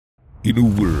In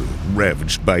a world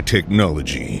ravaged by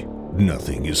technology,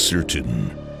 nothing is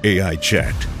certain. AI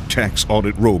chat, tax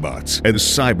audit robots, and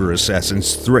cyber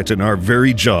assassins threaten our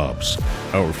very jobs,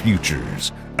 our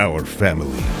futures, our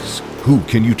families. Who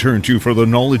can you turn to for the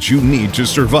knowledge you need to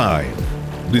survive?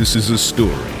 This is a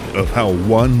story of how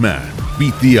one man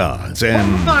beat the odds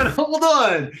and... Hold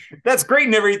on. That's great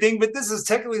and everything, but this is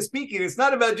Technically Speaking. It's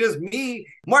not about just me.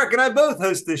 Mark and I both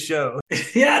host this show.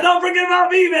 Yeah, don't forget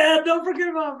about me, man. Don't forget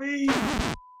about me.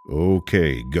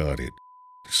 Okay, got it.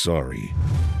 Sorry.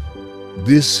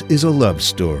 This is a love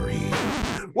story.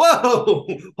 Whoa,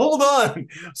 hold on.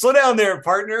 Slow down there,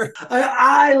 partner.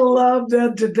 I love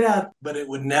Ned to death, but it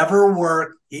would never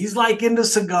work. He's like into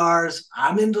cigars.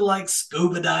 I'm into like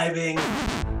scuba diving.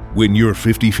 When you're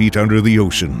 50 feet under the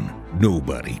ocean,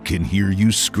 nobody can hear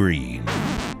you scream.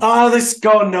 Oh, this is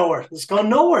going nowhere. This is going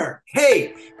nowhere.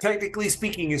 Hey, Technically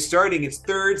Speaking is starting its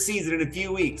third season in a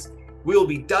few weeks. We'll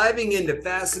be diving into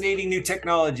fascinating new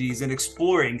technologies and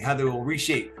exploring how they will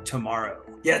reshape tomorrow.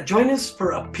 Yeah, join us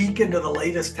for a peek into the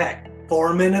latest tech.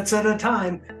 4 minutes at a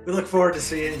time. We look forward to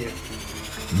seeing you.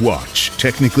 Watch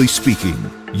Technically Speaking.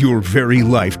 Your very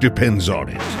life depends on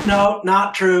it. No,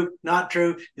 not true. Not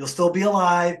true. You'll still be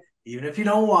alive, even if you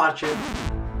don't watch it.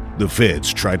 The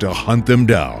feds tried to hunt them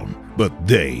down, but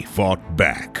they fought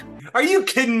back. Are you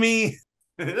kidding me?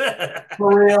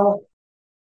 For real.